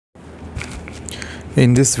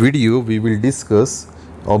In this video, we will discuss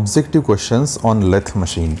objective questions on lathe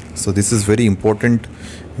machine. So this is very important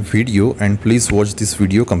video and please watch this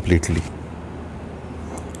video completely.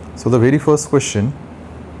 So the very first question,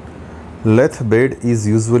 lathe bed is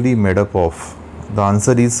usually made up of? The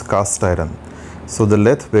answer is cast iron. So the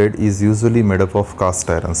lathe bed is usually made up of cast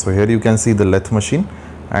iron. So here you can see the lathe machine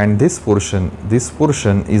and this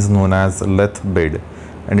portion is known as lathe bed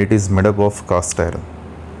and it is made up of cast iron.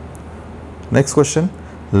 Next question,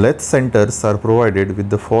 lathe centers are provided with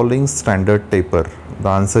the following standard taper. The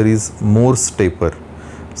answer is Morse taper.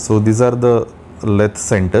 So these are the lathe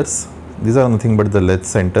centers. These are nothing but the lathe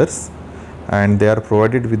centers and they are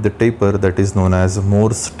provided with the taper that is known as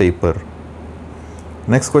Morse taper.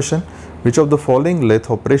 Next question, which of the following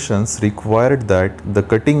lathe operations required that the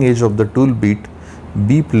cutting edge of the tool bit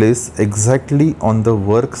be placed exactly on the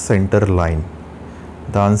work center line?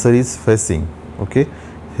 The answer is facing. Okay.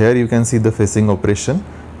 Here you can see the facing operation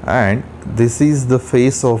and this is the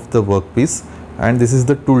face of the workpiece and this is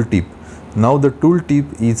the tool tip. Now the tool tip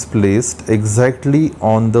is placed exactly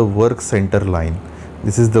on the work center line.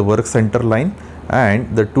 This is the work center line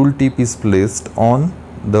and the tool tip is placed on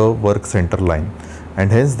the work center line and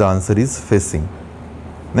hence the answer is facing.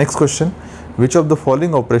 Next question, which of the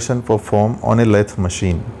following operation performed on a lathe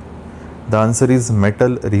machine? The answer is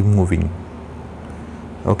metal removing.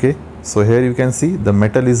 Okay. So here you can see the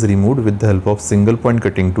metal is removed with the help of single point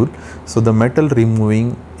cutting tool. So the metal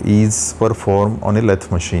removing is performed on a lathe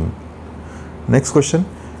machine. Next question,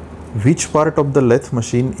 which part of the lathe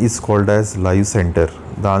machine is called as live center?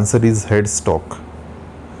 The answer is headstock.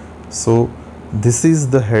 So this is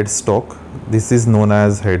the headstock. This is known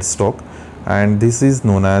as headstock and this is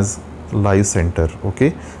known as live center.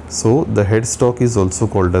 Okay, so the headstock is also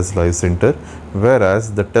called as live center,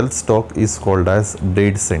 whereas the tailstock is called as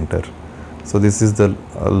dead center. So this is the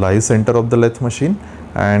live center of the lathe machine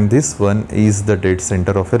and this one is the dead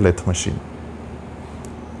center of a lathe machine.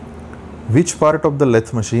 Which part of the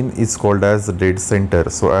lathe machine is called as dead center?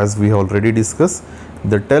 So as we already discussed,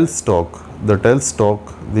 the tailstock,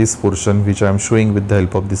 this portion which I am showing with the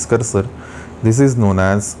help of this cursor, this is known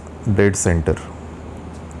as dead center.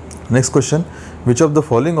 Next question, which of the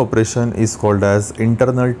following operation is called as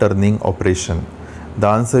internal turning operation? The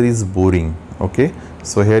answer is boring. Okay,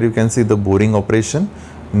 so here you can see the boring operation.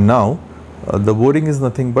 Now the boring is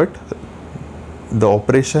nothing but the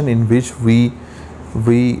operation in which we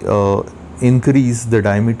increase the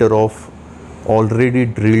diameter of already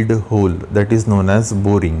drilled hole, that is known as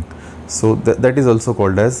boring. So that is also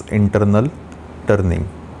called as internal turning.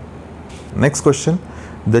 Next question,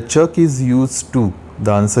 the chuck is used to?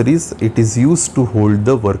 The answer is it is used to hold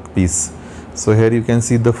the workpiece. So here you can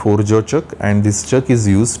see the 4-jaw chuck and this chuck is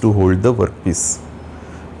used to hold the workpiece.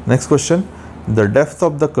 Next question, the depth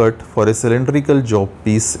of the cut for a cylindrical job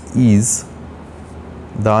piece is?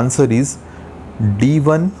 The answer is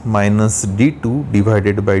D1 minus D2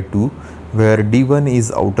 divided by 2, where D1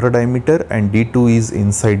 is outer diameter and D2 is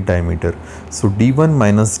inside diameter. So D1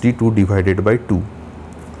 minus D2 divided by 2.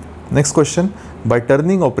 Next question, by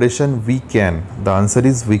turning operation we can? The answer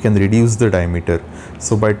is we can reduce the diameter.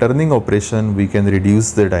 So by turning operation we can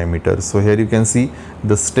reduce the diameter. So here you can see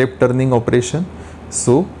the step turning operation.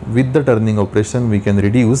 So with the turning operation we can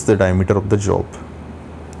reduce the diameter of the job.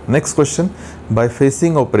 Next question, by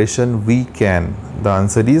facing operation we can? The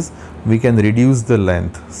answer is we can reduce the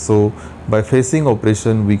length. So by facing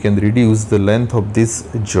operation we can reduce the length of this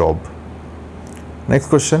job. Next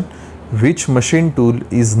question, which machine tool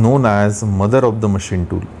is known as mother of the machine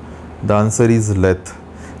tool? The answer is lathe.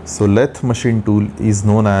 So lathe machine tool is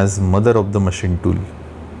known as mother of the machine tool.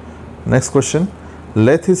 Next question,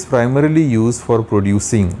 lathe is primarily used for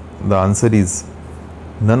producing? The answer is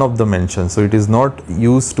none of the mentioned. So it is not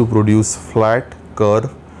used to produce flat,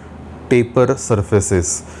 curve, taper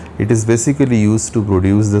surfaces. It is basically used to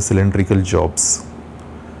produce the cylindrical jobs.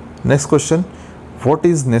 Next question, what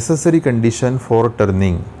is necessary condition for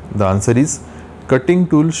turning? The answer is cutting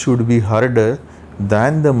tool should be harder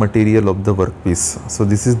than the material of the workpiece. So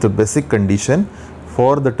this is the basic condition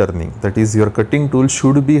for the turning, that is your cutting tool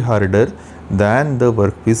should be harder than the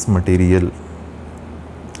workpiece material.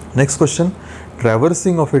 Next question,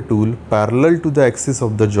 traversing of a tool parallel to the axis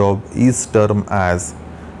of the job is termed as?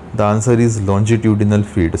 The answer is longitudinal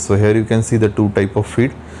feed. So here you can see the two type of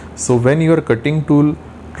feed. So when your cutting tool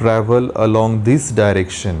travel along this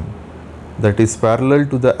direction, that is parallel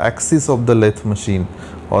to the axis of the lathe machine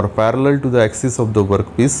or parallel to the axis of the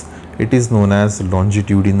workpiece, it is known as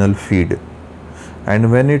longitudinal feed.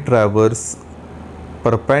 And when it traverses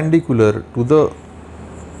perpendicular to the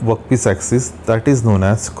workpiece axis, that is known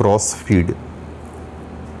as cross feed.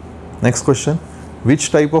 Next question,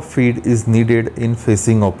 Which type of feed is needed in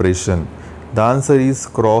facing operation? The answer is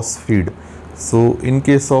cross feed. So in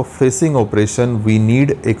case of facing operation we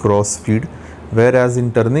need a cross feed, whereas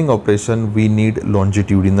in turning operation we need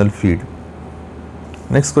longitudinal feed.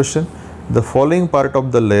 Next question. The following part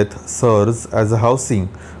of the lathe serves as a housing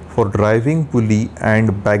for driving pulley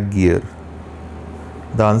and back gear.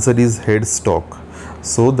 The answer is headstock.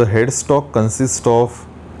 So the headstock consists of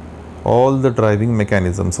all the driving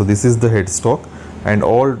mechanism. So this is the headstock and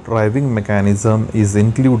all driving mechanism is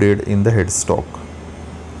included in the headstock.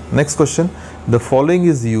 Next question. The following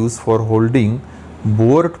is used for holding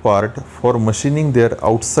bored part for machining their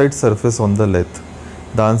outside surface on the lathe.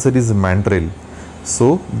 The answer is mandrel.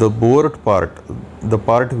 So the bored part, the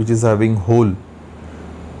part which is having hole,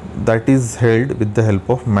 that is held with the help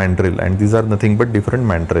of mandrel, and these are nothing but different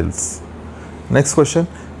mandrels. Next question.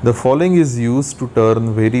 The following is used to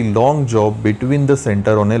turn very long job between the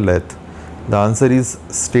center on a lathe. The answer is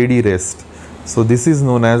steady rest. So this is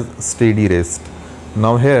known as steady rest.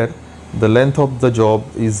 Now here the length of the job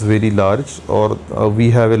is very large, or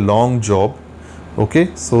we have a long job. Okay,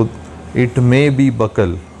 so it may be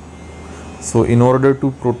buckle. So in order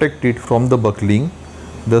to protect it from the buckling,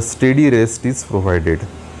 the steady rest is provided.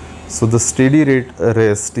 So the steady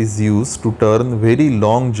rest is used to turn very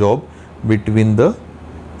long job between the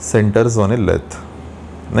centers on a lathe.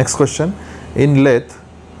 Next question. In lathe,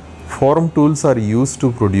 form tools are used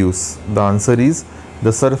to produce. The answer is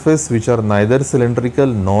the surface which are neither cylindrical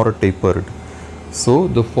nor tapered. So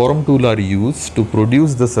the form tool are used to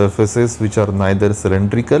produce the surfaces which are neither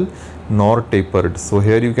cylindrical nor tapered. So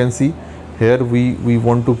here you can see, here we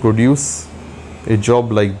want to produce a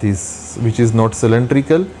job like this which is not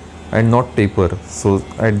cylindrical and not taper. So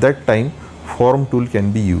at that time form tool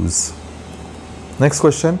can be used. Next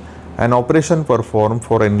question. An operation performed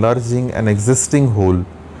for enlarging an existing hole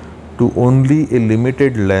to only a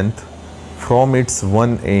limited length from its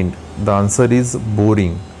one end. The answer is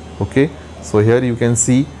boring. Okay, so here you can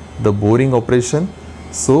see the boring operation.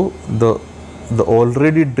 So the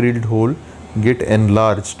already drilled hole get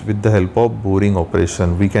enlarged with the help of boring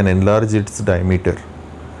operation. We can enlarge its diameter.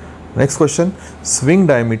 Next question. Swing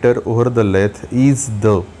diameter over the lathe is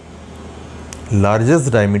the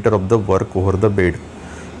largest diameter of the work over the bed.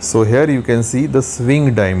 So here you can see the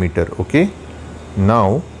swing diameter. Okay,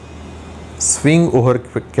 now swing over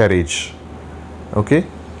carriage. Okay,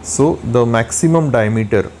 so the maximum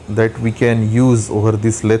diameter that we can use over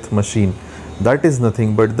this lathe machine, that is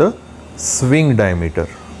nothing but the swing diameter.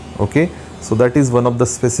 Okay, so that is one of the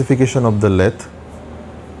specification of the lathe.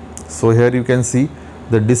 So here you can see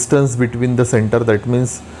the distance between the center, that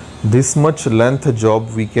means this much length job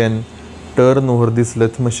we can turn over this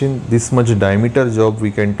lathe machine, this much diameter job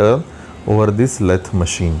we can turn over this lathe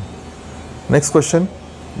machine. Next question.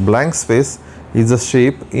 Blank space is a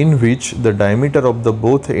shape in which the diameter of the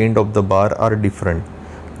both end of the bar are different.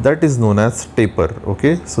 That is known as taper.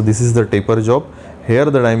 Okay, so this is the taper job. Here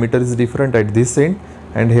the diameter is different at this end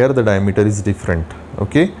and here the diameter is different.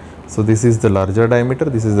 Okay, so this is the larger diameter,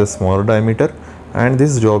 this is the smaller diameter, and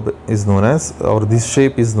this job is known as, or this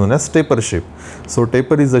shape is known as taper shape. So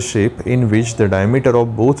taper is a shape in which the diameter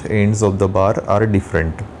of both ends of the bar are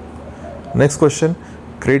different. Next question.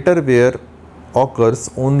 Crater wear occurs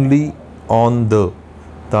only on the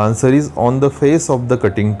answer is on the face of the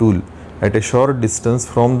cutting tool at a short distance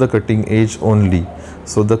from the cutting edge only.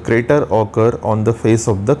 So the crater occur on the face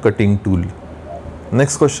of the cutting tool.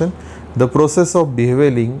 Next question. The process of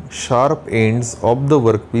beveling sharp ends of the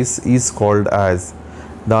workpiece is called as.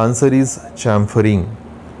 The answer is chamfering.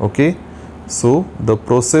 Okay, so the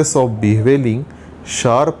process of beveling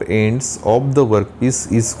sharp ends of the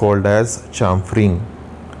workpiece is called as chamfering.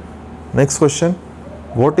 Next question.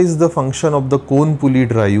 What is the function of the cone pulley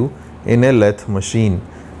drive in a lathe machine?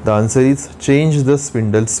 The answer is change the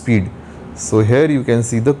spindle speed. So here you can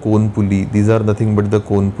see the cone pulley. These are nothing but the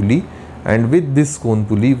cone pulley, and with this cone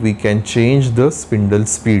pulley we can change the spindle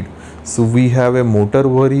speed. So we have a motor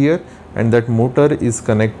over here, and that motor is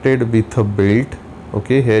connected with a belt.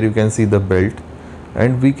 Okay, here you can see the belt,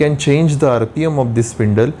 and we can change the RPM of this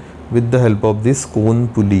spindle with the help of this cone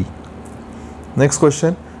pulley. Next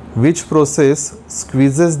question. Which process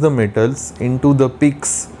squeezes the metals into the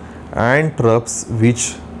picks and troughs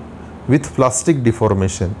with plastic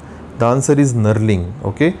deformation? The answer is knurling.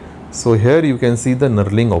 Okay, so here you can see the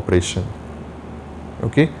knurling operation.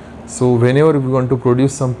 Okay, so whenever we want to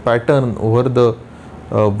produce some pattern over the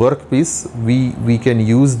workpiece, we can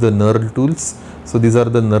use the knurl tools. So these are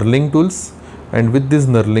the knurling tools, and with this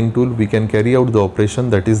knurling tool we can carry out the operation,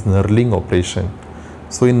 that is knurling operation.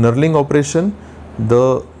 So in knurling operation,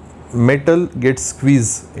 the metal gets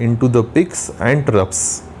squeezed into the picks and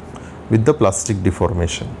troughs with the plastic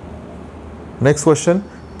deformation. Next question,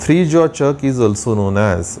 three-jaw chuck is also known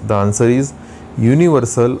as, the answer is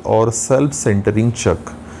universal or self-centering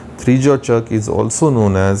chuck. Three-jaw chuck is also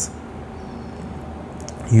known as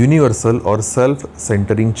universal or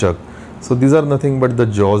self-centering chuck. So these are nothing but the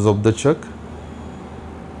jaws of the chuck.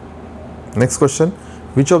 Next question,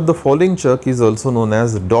 which of the following chuck is also known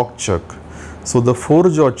as dog chuck? So the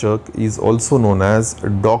four-jaw chuck is also known as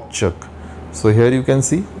dog chuck. So here you can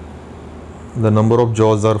see the number of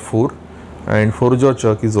jaws are 4, and four-jaw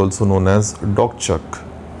chuck is also known as dog chuck.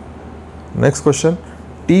 Next question,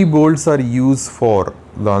 T-bolts are used for,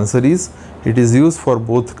 the answer is it is used for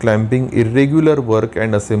both clamping irregular work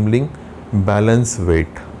and assembling balance weight.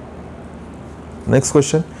 Next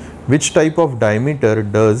question, which type of diameter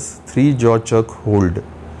does three-jaw chuck hold?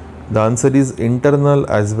 The answer is internal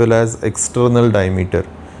as well as external diameter.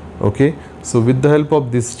 Okay, so with the help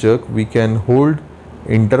of this chuck we can hold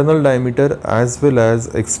internal diameter as well as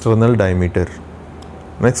external diameter.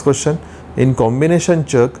 Next question, in combination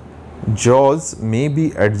chuck, jaws may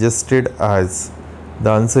be adjusted as, the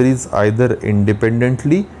answer is either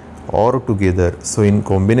independently or together. So in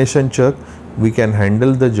combination chuck we can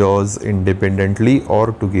handle the jaws independently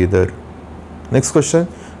or together. Next question,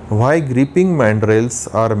 why gripping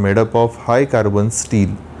mandrels are made up of high carbon steel?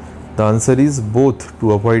 The answer is both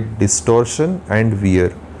to avoid distortion and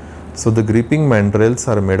wear. So the gripping mandrels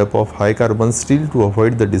are made up of high carbon steel to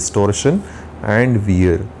avoid the distortion and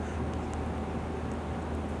wear.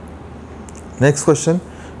 Next question,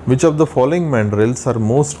 which of the following mandrels are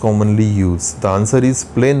most commonly used? The answer is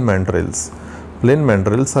plain mandrels. Plain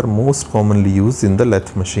mandrels are most commonly used in the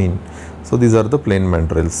lathe machine. So these are the plain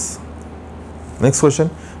mandrels. Next question,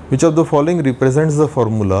 which of the following represents the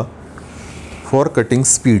formula for cutting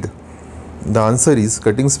speed? The answer is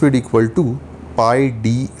cutting speed equal to pi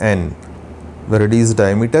dn, where d is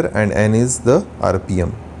diameter and n is the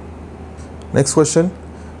RPM. Next question,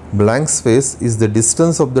 blank space is the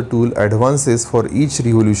distance of the tool advances for each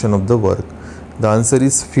revolution of the work. The answer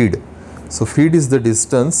is feed. So feed is the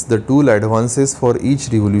distance the tool advances for each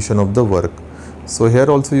revolution of the work. So here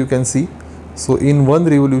also you can see, so in one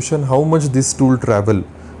revolution how much this tool travel,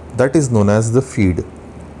 that is known as the feed.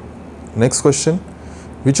 Next question,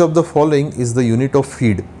 which of the following is the unit of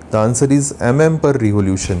feed? The answer is mm per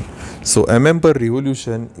revolution. So mm per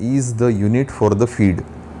revolution is the unit for the feed.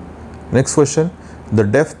 Next question, the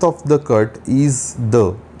depth of the cut is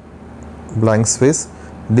the blank space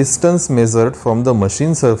distance measured from the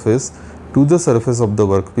machine surface to the surface of the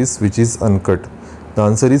workpiece which is uncut. The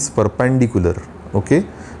answer is perpendicular. Okay,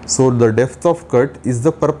 so the depth of cut is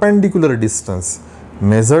the perpendicular distance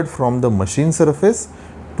measured from the machine surface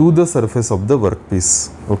to the surface of the workpiece.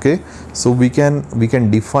 Okay, so we can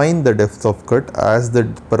define the depth of cut as the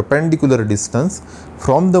perpendicular distance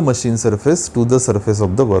from the machine surface to the surface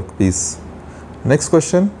of the workpiece. Next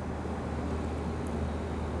question,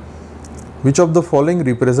 which of the following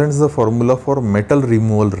represents the formula for metal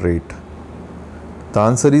removal rate? The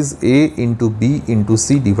answer is A into B into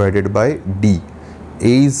C divided by D.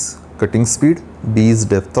 A is cutting speed, B is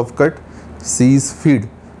depth of cut, C is feed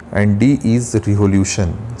and D is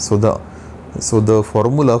revolution. So the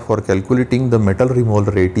formula for calculating the metal removal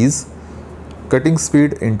rate is cutting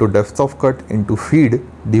speed into depth of cut into feed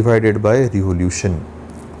divided by revolution.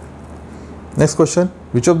 Next question,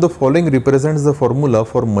 which of the following represents the formula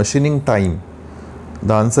for machining time?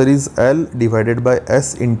 The answer is L divided by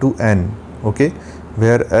S into N. Okay,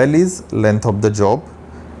 where L is length of the job,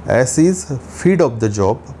 S is feed of the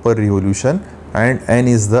job per revolution and N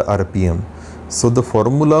is the RPM. So the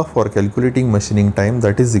formula for calculating machining time,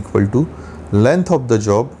 that is equal to length of the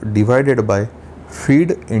job divided by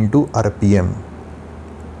feed into RPM.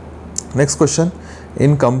 Next question,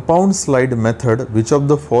 in compound slide method which of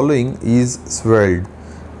the following is swiveled?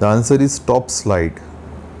 The answer is top slide.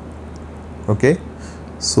 Okay,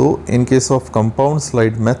 so in case of compound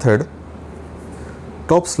slide method,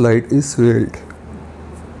 top slide is swiveled.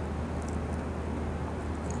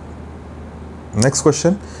 Next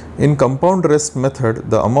question, in compound rest method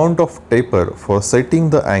the amount of taper for setting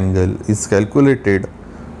the angle is calculated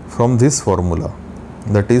from this formula,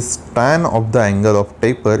 that is tan of the angle of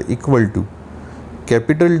taper equal to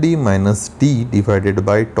capital D minus D divided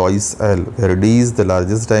by twice L, where D is the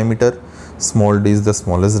largest diameter, small d is the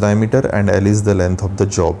smallest diameter and L is the length of the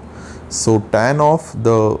job. So tan of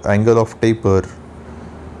the angle of taper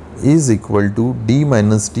is equal to D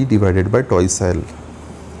minus D divided by twice L.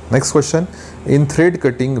 Next question, in thread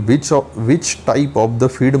cutting which type of the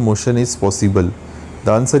feed motion is possible?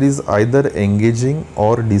 The answer is either engaging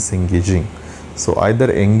or disengaging. So either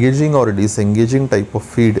engaging or disengaging type of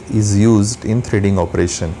feed is used in threading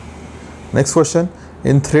operation. Next question,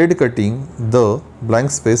 in thread cutting, the blank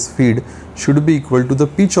space feed should be equal to the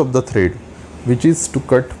pitch of the thread, which is to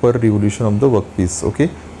cut per revolution of the workpiece. Okay,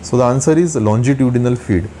 so the answer is longitudinal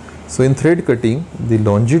feed. So in thread cutting, the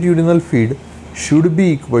longitudinal feed should be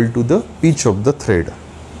equal to the pitch of the thread.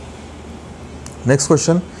 Next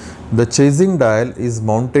question, the chasing dial is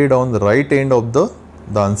mounted on the right end of the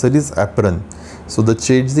answer is apron. So the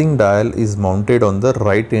chasing dial is mounted on the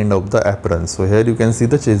right end of the apron. So here you can see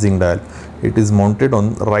the chasing dial. It is mounted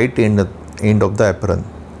on right end of the apron.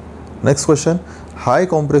 Next question, high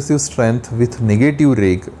compressive strength with negative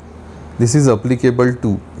rake. This is applicable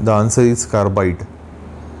to, the answer is carbide.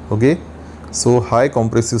 Okay, so high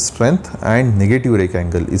compressive strength and negative rake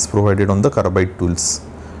angle is provided on the carbide tools.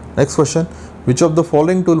 Next question, which of the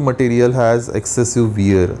following tool material has excessive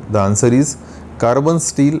wear? The answer is carbon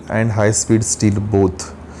steel and high speed steel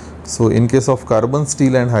both. So in case of carbon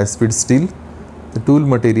steel and high speed steel, the tool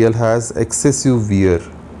material has excessive wear.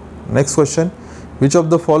 Next question, which of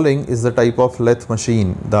the following is the type of lathe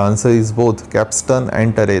machine? The answer is both capstan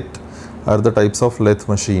and turret are the types of lathe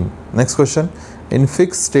machine. Next question, in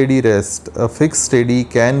fixed steady rest, a fixed steady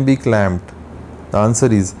can be clamped. The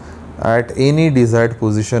answer is at any desired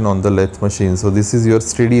position on the lathe machine. So this is your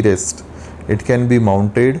steady rest. It can be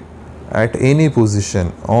mounted at any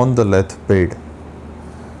position on the lathe bed.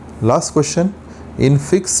 Last question, in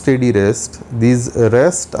fixed steady rest, these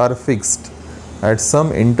rests are fixed at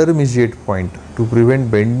some intermediate point to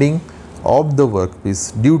prevent bending of the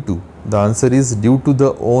workpiece due to, the answer is due to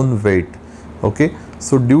the own weight. Okay,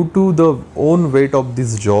 so due to the own weight of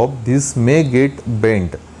this job, this may get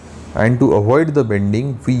bent, and to avoid the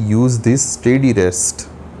bending we use this steady rest.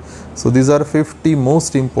 So these are 50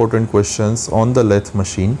 most important questions on the lathe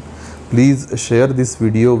machine. Please share this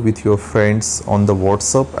video with your friends on the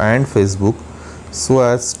WhatsApp and Facebook so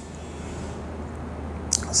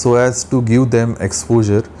as to give them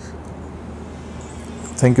exposure.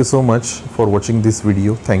 Thank you so much for watching this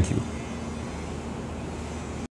video. Thank you.